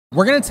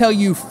We're going to tell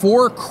you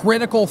 4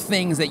 critical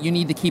things that you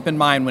need to keep in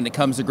mind when it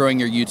comes to growing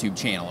your YouTube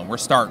channel, and we're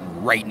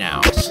starting right now.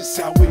 That's just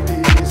how it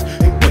is.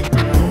 Ain't waiting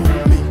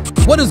on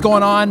me. What is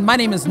going on? My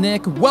name is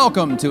Nick.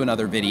 Welcome to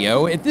another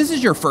video. If this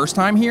is your first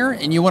time here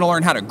and you want to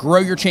learn how to grow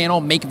your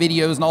channel, make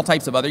videos, and all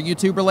types of other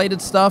YouTube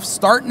related stuff,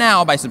 start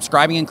now by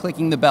subscribing and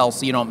clicking the bell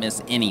so you don't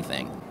miss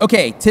anything.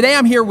 Okay, today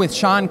I'm here with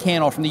Sean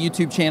Cannell from the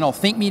YouTube channel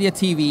Think Media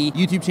TV,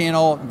 YouTube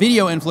channel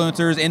Video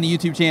Influencers, and the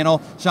YouTube channel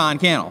Sean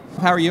Cannell.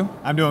 How are you?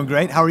 I'm doing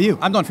great. How are you?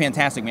 I'm doing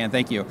fantastic, man.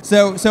 Thank you.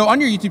 So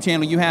on your YouTube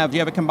channel, you have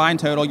a combined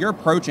total. You're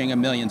approaching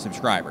 1 million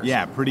subscribers.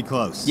 Yeah, pretty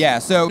close. Yeah.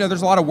 So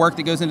there's a lot of work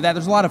that goes into that.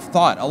 There's a lot of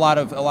thought, a lot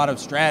of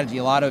strategy,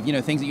 a lot of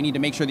things that you need to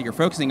make sure that you're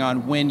focusing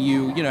on when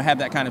you have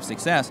that kind of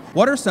success.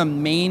 What are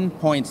some main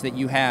points that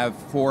you have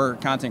for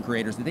content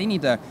creators that they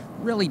need to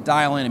really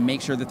dial in and make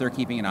sure that they're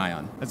keeping an eye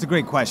on? That's a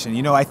great question.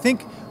 I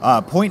think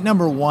point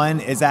number 1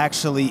 is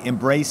actually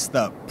embrace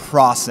the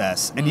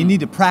process, and you need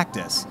to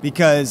practice,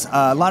 because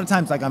a lot of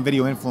times, like on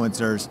Video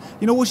Influencers,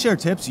 we'll share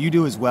tips, you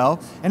do as well,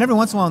 and every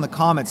once in a while in the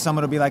comments,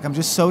 someone will be like, I'm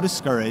just so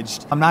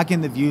discouraged, I'm not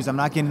getting the views, I'm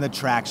not getting the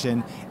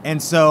traction,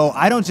 and so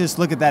I don't just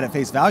look at that at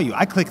face value.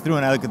 I click through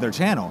and I look at their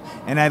channel,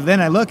 and then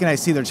I look and I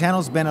see their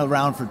channel's been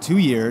around for 2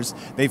 years,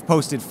 they've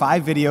posted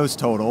 5 videos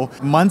total,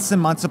 months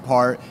and months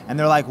apart, and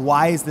they're like,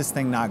 why is this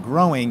thing not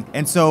growing?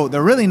 And so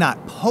they're really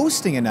not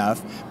posting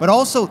enough, but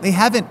also they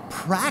haven't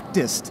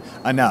practiced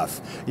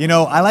enough.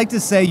 I like to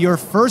say your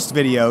first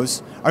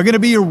videos are gonna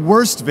be your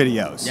worst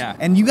videos. Yeah.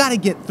 And you gotta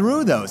get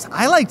through those.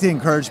 I like to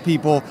encourage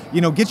people,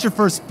 get your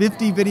first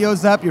 50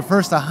 videos up, your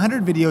first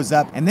 100 videos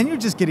up, and then you're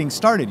just getting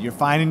started. You're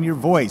finding your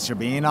voice, you're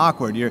being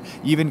awkward, you're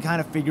even kind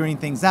of figuring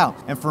things out.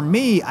 And for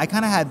me, I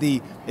kind of had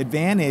the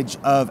advantage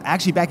of,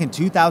 actually back in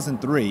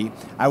 2003,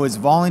 I was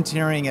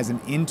volunteering as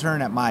an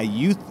intern at my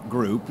youth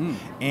group,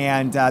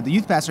 and the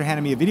youth pastor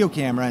handed me a video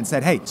camera and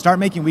said, hey, start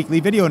making weekly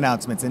video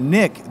announcements. And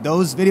Nick,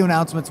 those video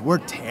announcements were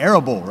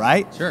terrible,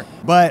 right? Sure.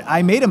 But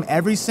I made them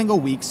every single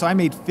week, so I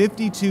made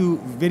 52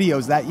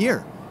 videos that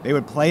year. They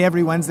would play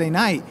every Wednesday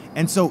night.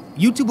 And so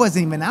YouTube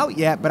wasn't even out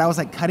yet, but I was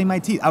like cutting my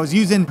teeth. I was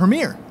using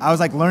Premiere. I was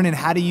like learning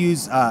how to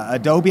use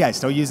Adobe. I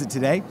still use it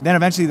today. Then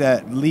eventually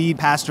the lead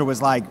pastor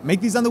was like,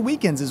 make these on the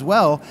weekends as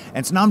well.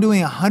 And so now I'm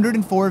doing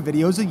 104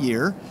 videos a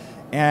year.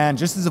 And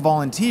just as a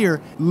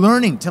volunteer,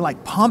 learning to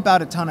like pump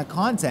out a ton of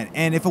content.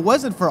 And if it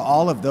wasn't for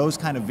all of those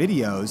kind of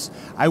videos,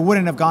 I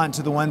wouldn't have gotten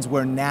to the ones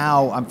where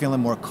now I'm feeling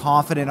more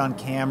confident on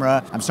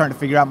camera. I'm starting to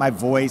figure out my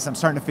voice. I'm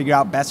starting to figure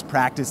out best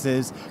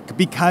practices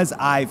because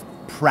I've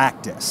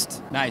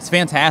practiced. Nice,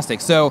 fantastic.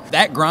 So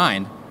that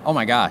grind, oh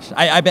my gosh,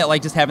 I bet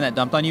like just having that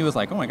dumped on you was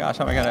like, oh my gosh,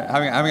 how am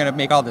I gonna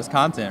make all this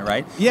content,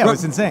 right? Yeah, it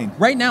was insane.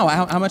 Right now,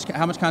 how much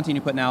content are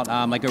you putting out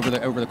like over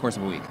the course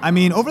of a week? I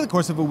mean, over the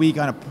course of a week,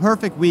 on a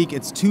perfect week,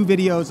 it's 2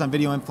 videos on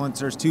Video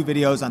Influencers, 2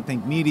 videos on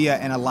Think Media,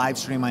 and a live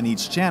stream on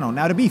each channel.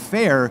 Now, to be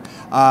fair,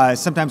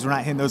 sometimes we're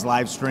not hitting those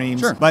live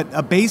streams, sure, but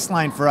a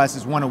baseline for us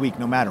is 1 a week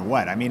no matter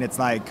what. I mean, it's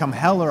like come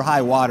hell or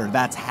high water,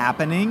 that's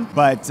happening,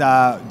 but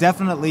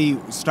definitely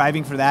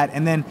striving for that.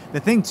 And then the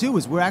thing too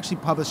is we're actually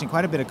publishing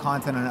quite a bit of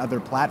content on other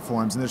platforms,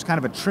 and there's kind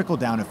of a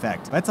trickle-down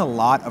effect. That's a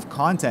lot of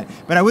content.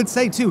 But I would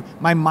say too,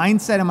 my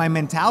mindset and my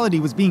mentality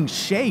was being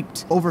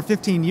shaped over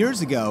 15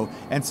 years ago,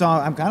 and so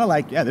I'm kind of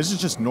like, yeah, this is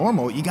just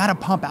normal. You gotta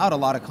pump out a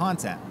lot of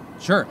content.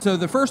 Sure. So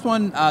the first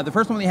one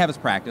they have is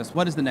practice.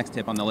 What is the next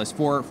tip on the list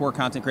for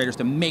content creators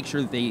to make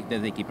sure that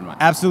they keep in mind?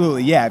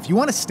 Absolutely, yeah. If you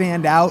want to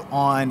stand out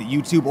on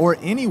YouTube or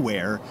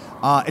anywhere,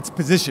 it's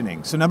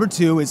positioning. So number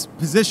 2 is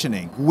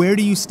positioning. Where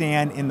do you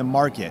stand in the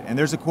market? And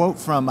there's a quote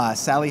from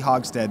Sally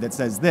Hogstead that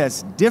says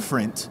this: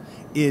 different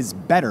is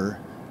better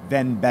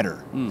than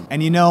better.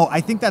 And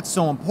I think that's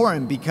so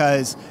important,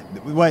 because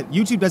what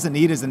YouTube doesn't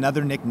need is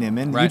another Nick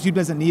Nimmin. Right. YouTube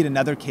doesn't need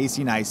another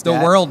Casey Neistat.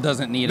 The world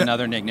doesn't need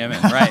another Nick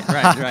Nimmin. Right.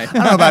 I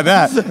don't know about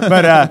that.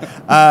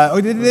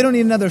 But they don't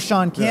need another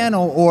Sean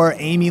Cannell or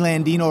Amy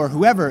Landino or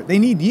whoever. They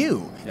need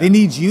you. Yeah. They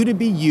need you to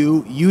be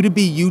you to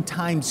be you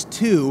times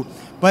 2.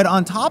 But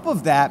on top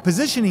of that,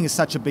 positioning is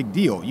such a big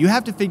deal. You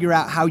have to figure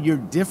out how you're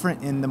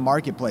different in the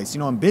marketplace.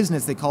 In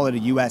business, they call it a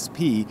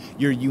USP,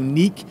 your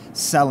unique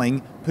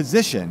selling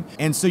position.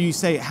 And so you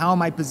say, how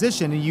am I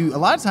positioned? And a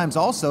lot of times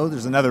also,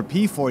 there's another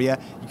P for you,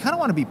 you kind of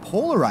want to be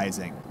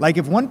polarizing. Like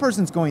if one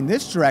person's going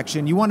this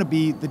direction, you want to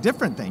be the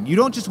different thing. You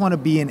don't just want to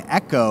be an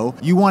echo,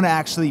 you want to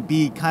actually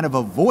be kind of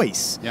a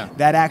voice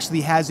that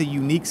actually has a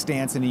unique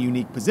stance and a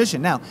unique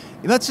position. Now,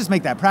 let's just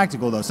make that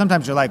practical though.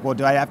 Sometimes you're like, well,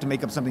 do I have to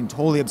make up something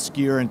totally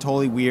obscure and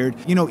totally weird?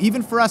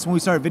 Even for us, when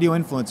we started Video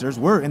Influencers,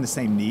 we're in the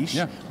same niche.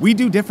 Yeah. We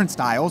do different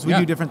styles, we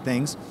do different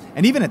things.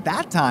 And even at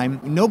that time,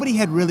 nobody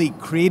had really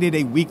created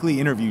a weekly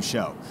interview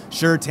show.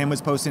 Sure, Tim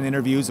was posting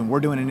interviews and we're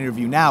doing an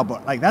interview now,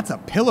 but like that's a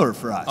pillar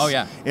for us. Oh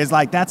yeah. Is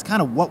like, that's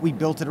kind of what we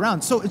built it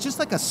around. So it's just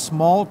like a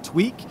small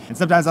tweak. And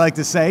sometimes I like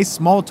to say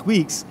small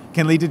tweaks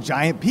can lead to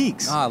giant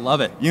peaks. Oh, I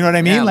love it. You know what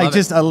I mean? Yeah, like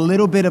just a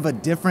little bit of a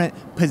different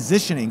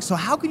positioning. So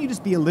how can you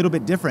just be a little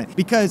bit different?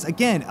 Because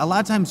again, a lot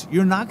of times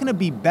you're not gonna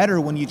be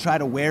better when you try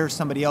to wear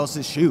somebody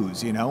else's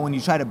shoes, you know, when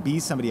you try to be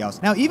somebody else.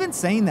 Now, even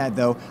saying that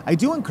though, I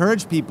do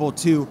encourage people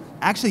to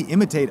actually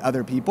imitate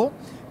other people,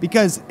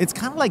 because it's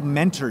kind of like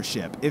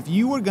mentorship. If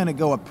you were going to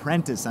go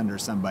apprentice under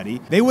somebody,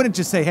 they wouldn't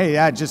just say, hey,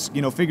 yeah, just,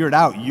 figure it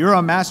out. You're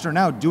a master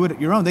now, do it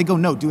at your own. They go,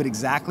 no, do it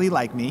exactly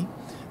like me.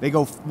 They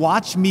go,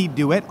 watch me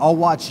do it, I'll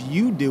watch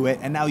you do it,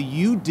 and now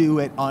you do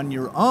it on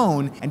your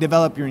own and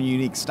develop your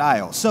unique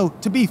style. So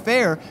to be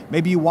fair,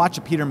 maybe you watch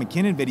a Peter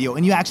McKinnon video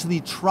and you actually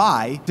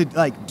try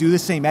to do the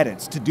same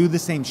edits, to do the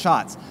same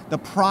shots. The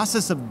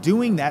process of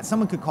doing that,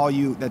 someone could call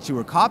you that you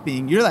were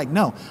copying. You're like,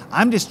 no,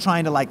 I'm just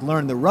trying to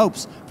learn the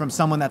ropes from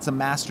someone that's a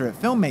master at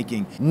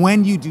filmmaking.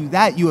 When you do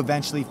that, you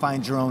eventually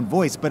find your own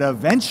voice. But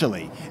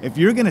eventually, if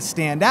you're gonna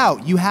stand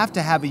out, you have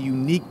to have a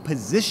unique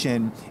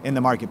position in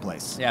the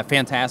marketplace. Yeah,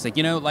 fantastic.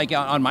 Like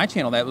on my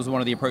channel, that was one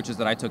of the approaches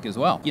that I took as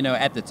well.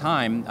 At the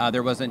time,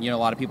 there wasn't, a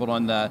lot of people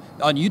on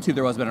YouTube,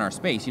 there wasn't in our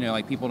space,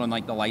 like people doing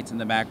like the lights in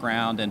the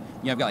background, and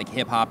I've got like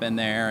hip hop in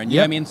there, and you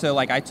know what I mean? So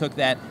like I took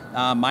that,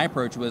 my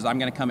approach was I'm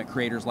gonna come at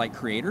creators like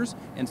creators,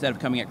 instead of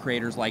coming at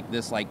creators like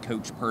this like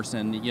coach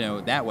person,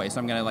 that way. So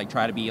I'm gonna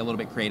try to be a little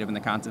bit creative in the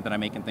content that I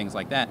make and things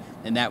like that.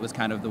 And that was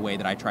kind of the way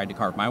that I tried to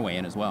carve my way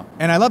in as well.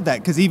 And I love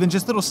that, because even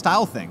just little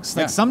style things,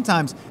 like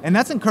sometimes, and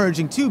that's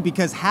encouraging too,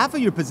 because half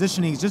of your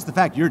positioning is just the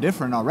fact you're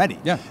different already.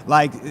 Yeah.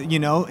 Like,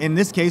 in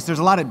this case, there's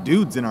a lot of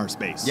dudes in our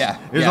space. Yeah.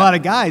 There's a lot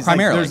of guys.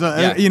 Primarily.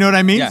 You know what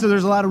I mean? Yeah. So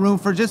there's a lot of room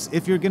for just,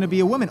 if you're going to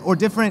be a woman, or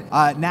different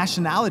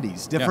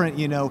nationalities, different,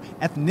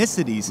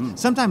 ethnicities.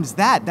 Sometimes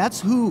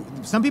that's who,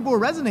 some people will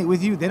resonate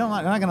with you. They're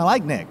not going to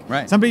like Nick.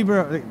 Right. Some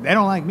people, they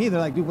don't like me. They're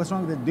like, dude, what's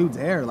wrong with the dude's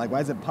hair? Like, why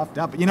is it puffed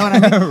up? You know what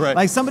I mean? Right.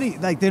 Like somebody,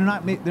 like they're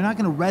not going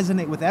to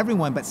resonate with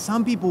everyone, but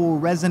some people will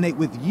resonate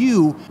with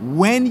you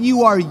when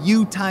you are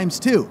you times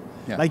two.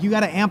 Yeah. Like you got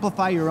to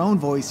amplify your own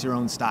voice, your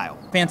own style.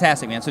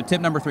 Fantastic, man. So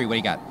tip number 3, what do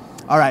you got?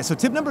 All right, so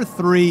tip number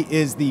 3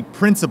 is the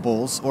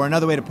principles, or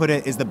another way to put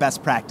it is the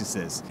best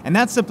practices. And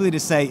that's simply to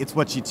say it's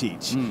what you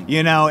teach.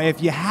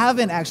 If you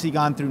haven't actually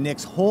gone through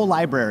Nick's whole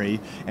library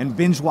and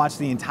binge watched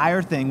the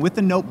entire thing with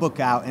the notebook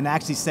out and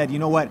actually said, you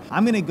know what,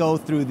 I'm gonna go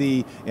through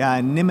the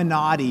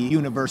Niminati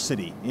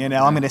University. I'm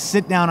gonna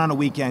sit down on a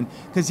weekend,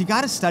 because you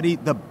gotta study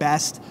the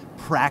best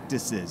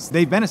practices.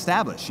 They've been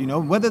established,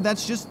 whether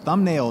that's just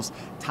thumbnails,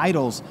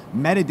 titles,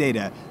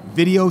 metadata,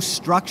 video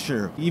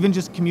structure, even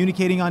just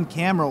communicating on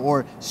camera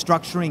or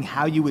structuring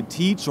how you would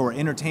teach or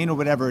entertain or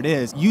whatever it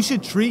is. You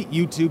should treat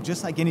YouTube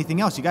just like anything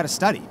else. You got to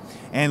study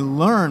and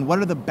learn what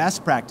are the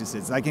best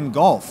practices. Like in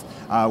golf,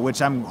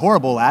 which I'm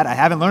horrible at, I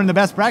haven't learned the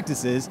best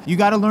practices. You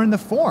got to learn the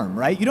form,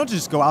 right? You don't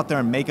just go out there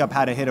and make up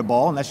how to hit a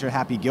ball unless you're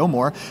Happy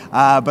Gilmore.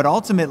 But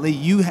ultimately,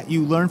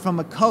 you learn from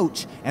a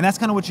coach, and that's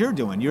kind of what you're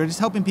doing. You're just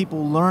helping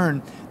people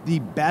learn the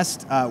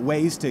best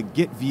ways to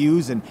get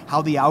views and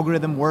how the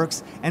algorithm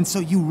works. And so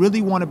you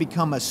really want to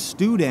become a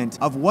student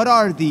of what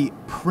are the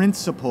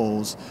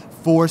principles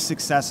for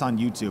success on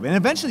YouTube. And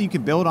eventually you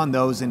can build on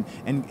those and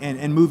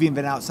move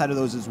even outside of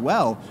those as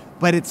well.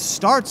 But it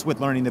starts with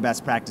learning the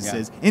best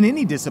practices in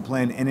any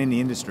discipline and any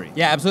industry.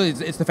 Yeah,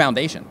 absolutely. It's the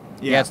foundation.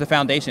 Yeah. It's the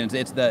foundation.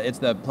 It's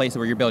the place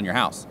where you're building your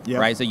house,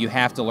 right? So you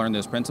have to learn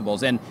those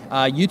principles. And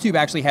YouTube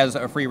actually has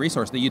a free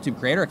resource, the YouTube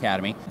Creator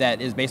Academy,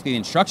 that is basically the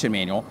instruction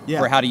manual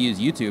for how to use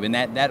YouTube, and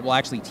that will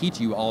actually teach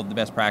you all of the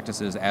best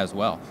practices as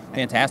well.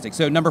 Fantastic.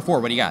 So number 4,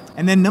 what do you got?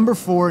 And then number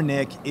 4,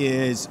 Nick,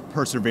 is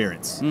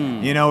perseverance.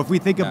 If we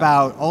think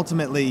about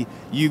ultimately,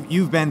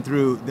 you've been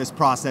through this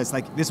process,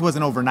 like this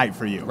wasn't overnight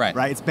for you,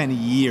 right? It's been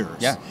years.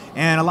 Yeah.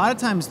 And a lot of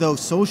times though,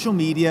 social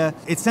media,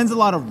 it sends a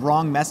lot of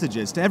wrong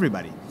messages to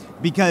everybody.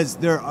 Because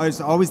there is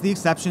always the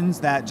exceptions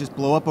that just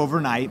blow up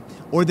overnight,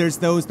 or there's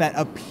those that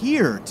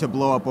appear to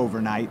blow up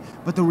overnight.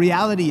 But the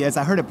reality is,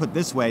 I heard it put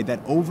this way, that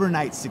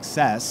overnight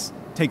success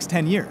takes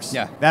 10 years.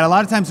 Yeah. That a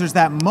lot of times there's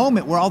that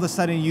moment where all of a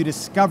sudden you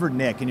discovered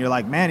Nick and you're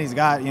like, man, he's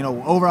got,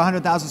 over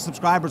 100,000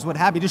 subscribers, what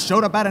have you, just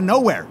showed up out of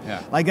nowhere.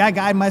 Yeah. Like that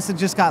guy must have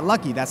just got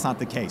lucky. That's not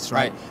the case,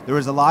 right? There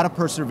was a lot of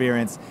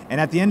perseverance. And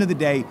at the end of the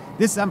day,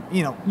 this,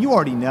 you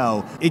already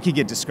know it could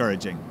get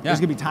discouraging. There's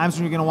gonna be times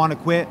when you're gonna wanna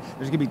quit.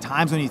 There's gonna be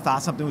times when you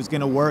thought something was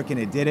gonna work and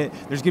it didn't.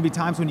 There's gonna be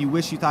times when you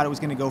wish you thought it was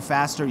gonna go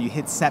faster. You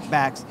hit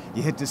setbacks,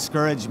 you hit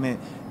discouragement.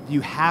 You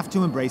have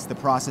to embrace the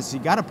process. You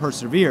got to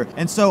persevere.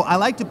 And so I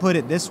like to put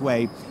it this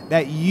way,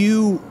 that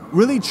you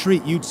really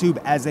treat YouTube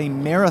as a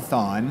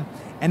marathon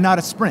and not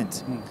a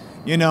sprint.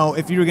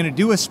 If you're going to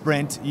do a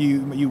sprint,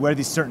 you wear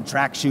these certain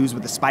track shoes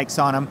with the spikes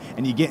on them,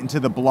 and you get into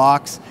the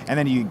blocks, and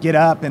then you get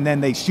up, and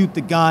then they shoot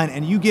the gun,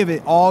 and you give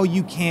it all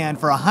you can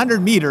for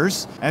 100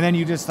 meters, and then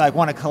you just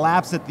want to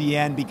collapse at the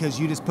end because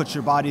you just put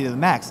your body to the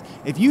max.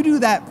 If you do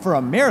that for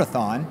a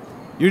marathon,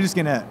 you're just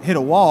gonna hit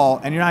a wall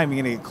and you're not even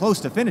gonna get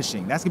close to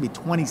finishing. That's gonna be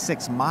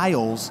 26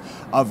 miles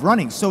of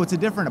running. So it's a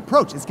different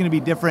approach. It's gonna be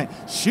different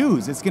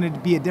shoes. It's gonna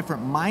be a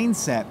different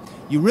mindset.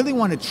 You really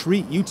wanna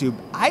treat YouTube,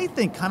 I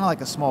think, kind of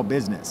like a small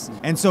business.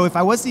 And so if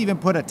I was to even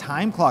put a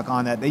time clock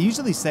on that, they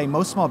usually say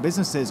most small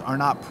businesses are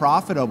not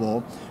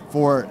profitable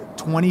for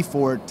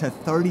 24 to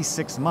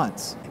 36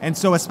 months. And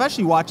so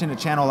especially watching a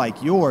channel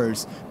like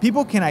yours,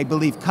 people can, I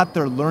believe, cut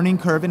their learning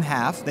curve in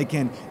half. They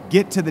can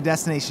get to the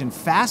destination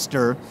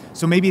faster.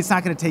 So maybe it's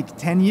not gonna take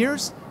 10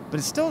 years, but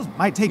it still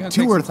might take It's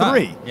 2 gonna or take some time.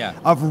 3 Yeah.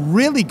 of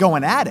really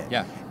going at it.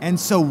 Yeah. And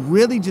so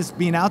really just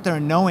being out there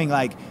and knowing,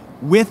 like,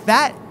 with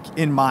that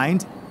in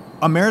mind,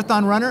 a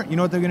marathon runner, you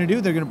know what they're gonna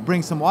do? They're gonna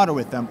bring some water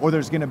with them, or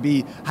there's gonna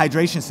be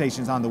hydration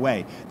stations on the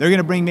way. They're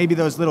gonna bring maybe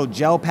those little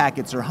gel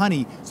packets or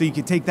honey so you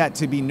can take that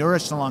to be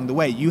nourished along the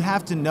way. You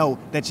have to know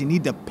that you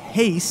need to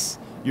pace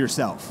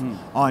yourself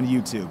on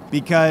YouTube,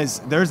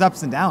 because there's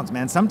ups and downs,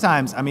 man.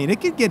 Sometimes, I mean,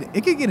 it could get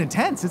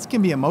intense. It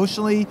can be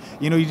emotionally,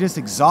 you know, you're just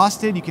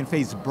exhausted. You can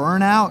face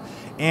burnout,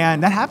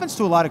 and that happens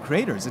to a lot of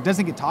creators. It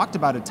doesn't get talked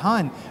about a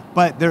ton,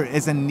 but there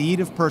is a need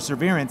of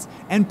perseverance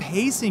and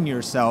pacing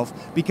yourself,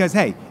 because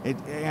hey,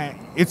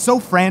 it's so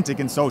frantic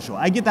and social.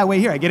 I get that way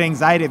here. I get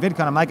anxiety at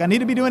VidCon. I'm like, I need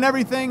to be doing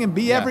everything and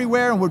be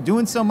everywhere, and we're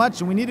doing so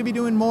much, and we need to be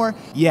doing more.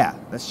 Yeah,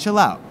 let's chill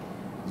out.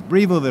 Let's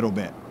breathe a little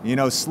bit. You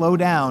know, slow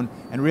down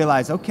and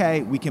realize,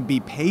 okay, we can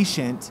be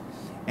patient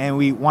and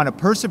we want to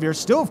persevere.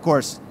 Still, of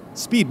course,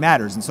 speed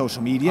matters in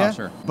social media. Oh,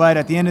 sure. But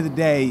at the end of the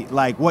day,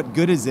 like, what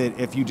good is it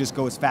if you just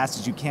go as fast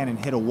as you can and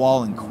hit a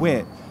wall and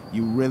quit?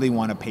 You really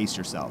want to pace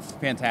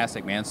yourself.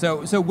 Fantastic, man. So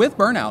with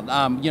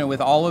burnout, you know, with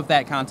all of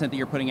that content that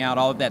you're putting out,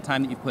 all of that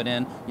time that you've put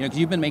in, you know, because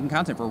you've been making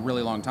content for a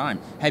really long time.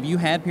 Have you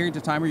had periods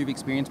of time where you've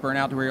experienced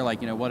burnout to where you're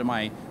like, you know, what am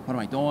I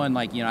doing?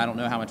 Like, you know, I don't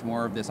know how much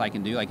more of this I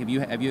can do. Like, have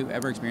you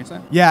ever experienced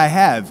that? Yeah, I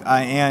have.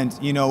 And,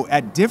 you know,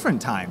 at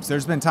different times,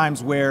 there's been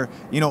times where,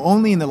 you know,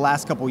 only in the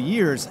last couple of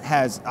years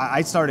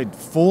I started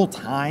full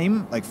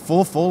time, like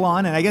full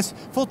on. And I guess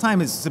full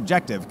time is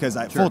subjective, because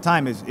full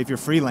time is if you're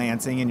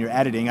freelancing and you're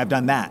editing. I've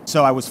done that.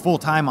 So I was full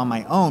time on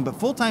my own, but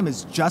full time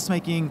is just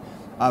making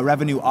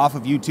revenue off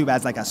of YouTube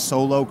as like a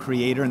solo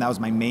creator, and that was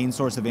my main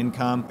source of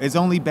income. It's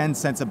only been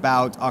since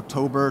about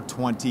October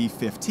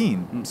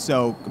 2015,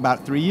 so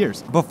about 3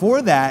 years.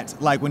 Before that,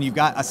 like when you've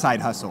got a side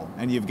hustle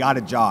and you've got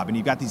a job and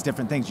you've got these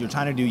different things, you're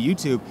trying to do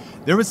YouTube,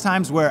 there was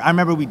times where I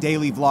remember we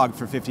daily vlogged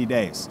for 50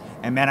 days.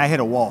 And man, I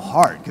hit a wall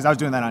hard, because I was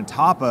doing that on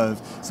top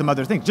of some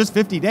other things. Just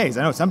 50 days.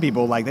 I know some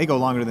people, like, they go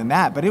longer than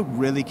that, but it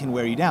really can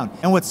wear you down.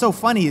 And what's so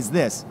funny is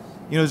this.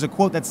 You know, there's a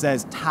quote that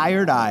says,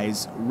 "Tired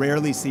eyes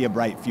rarely see a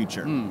bright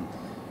future."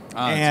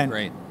 That's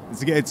great.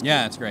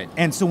 It's great.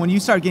 And so when you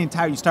start getting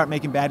tired, you start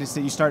making bad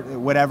decisions, you start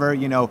whatever,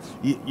 you know,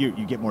 you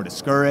get more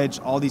discouraged,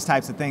 all these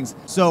types of things.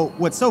 So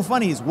what's so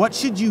funny is, what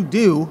should you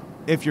do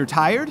if you're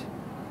tired?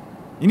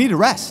 You need to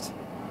rest.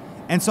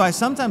 And so I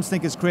sometimes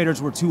think as creators,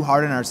 we're too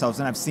hard on ourselves,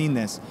 and I've seen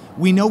this.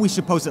 We know we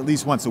should post at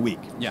least once a week.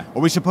 Yeah.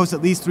 Or we should post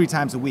at least 3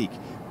 times a week.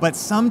 But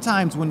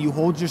sometimes when you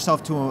hold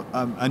yourself to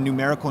a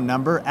numerical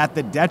number at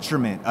the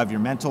detriment of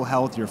your mental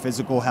health, your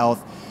physical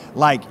health,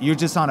 like, you're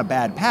just on a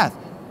bad path.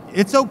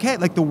 It's okay.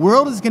 Like, the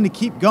world is going to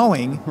keep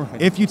going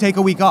if you take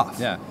a week off.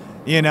 Yeah.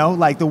 You know,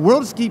 like, the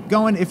world is keep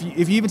going if you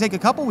even take a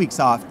couple weeks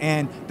off.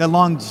 And the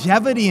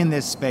longevity in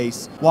this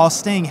space, while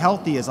staying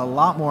healthy, is a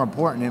lot more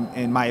important,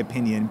 in my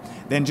opinion,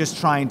 than just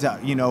trying to,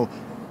 you know,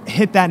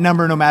 hit that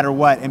number no matter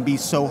what and be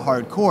so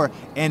hardcore.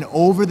 And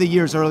over the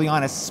years early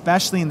on,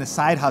 especially in the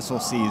side hustle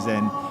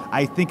season,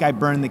 I think I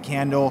burned the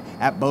candle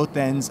at both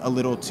ends a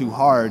little too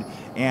hard.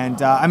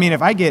 And I mean,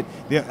 if I get,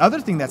 the other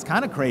thing that's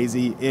kind of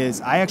crazy is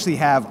I actually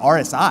have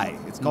RSI.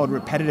 It's called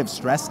repetitive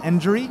stress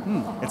injury.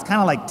 It's kind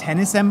of like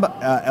tennis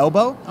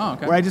elbow,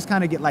 where I just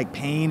kind of get like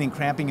pain and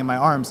cramping in my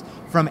arms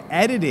from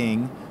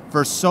editing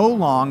for so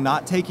long,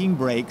 not taking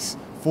breaks,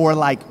 for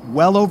like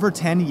well over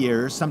 10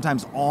 years,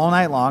 sometimes all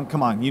night long.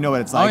 Come on, you know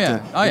what it's like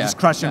to just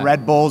crushing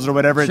Red Bulls or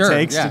whatever it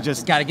takes to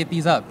just gotta get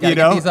these up. Gotta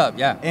get these up,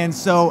 yeah. And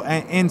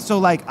so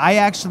like, I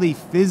actually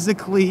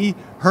physically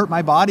hurt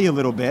my body a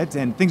little bit,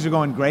 and things are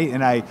going great,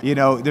 and I, you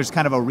know, there's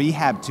kind of a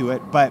rehab to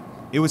it, but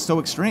it was so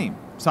extreme.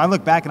 So I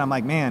look back and I'm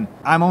like, man,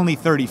 I'm only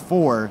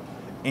 34.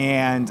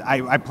 And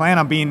I plan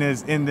on being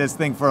in this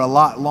thing for a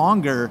lot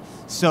longer.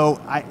 So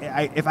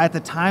if at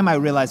the time I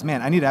realized,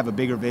 man, I need to have a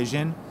bigger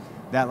vision,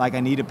 that like I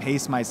need to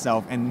pace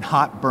myself and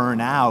not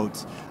burn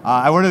out.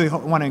 I really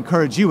want to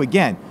encourage you,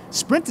 again,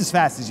 sprint as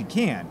fast as you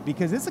can,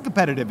 because it's a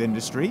competitive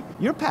industry.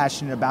 You're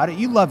passionate about it,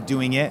 you love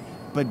doing it,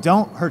 but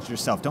don't hurt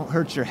yourself, don't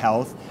hurt your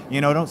health, you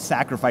know, don't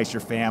sacrifice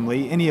your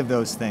family, any of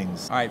those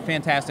things. All right,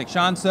 fantastic.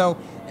 Sean, so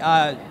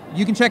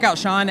you can check out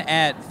Sean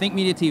at Think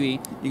Media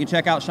TV. You can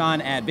check out Sean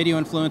at Video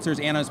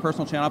Influencers and on his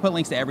personal channel. I'll put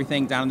links to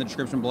everything down in the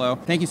description below.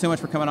 Thank you so much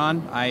for coming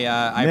on.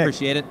 I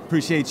appreciate it.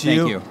 Appreciate you.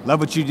 Thank you.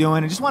 Love what you're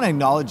doing. I just want to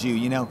acknowledge you.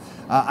 You know,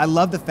 I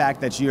love the fact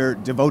that you're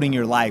devoting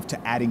your life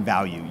to adding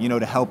value, you know,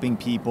 to helping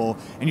people,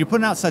 and you're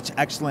putting out such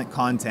excellent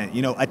content.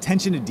 You know,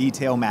 attention to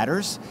detail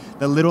matters.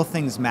 The little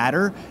things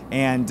matter,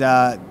 and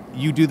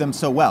you do them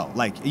so well.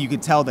 Like, you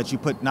could tell that you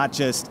put not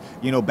just,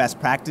 you know, best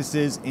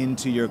practices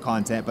into your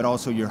content, but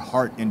also your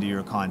heart into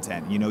your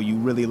content. You know, you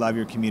really love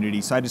your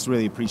community. So I just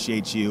really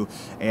appreciate you,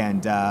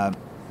 and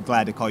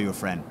glad to call you a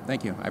friend.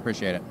 Thank you. I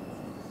appreciate it.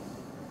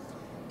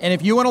 And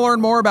if you want to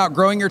learn more about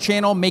growing your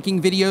channel,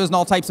 making videos, and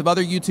all types of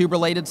other YouTube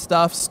related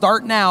stuff,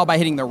 start now by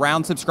hitting the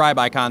round subscribe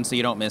icon so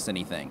you don't miss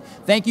anything.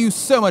 Thank you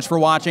so much for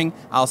watching.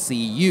 I'll see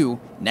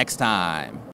you next time.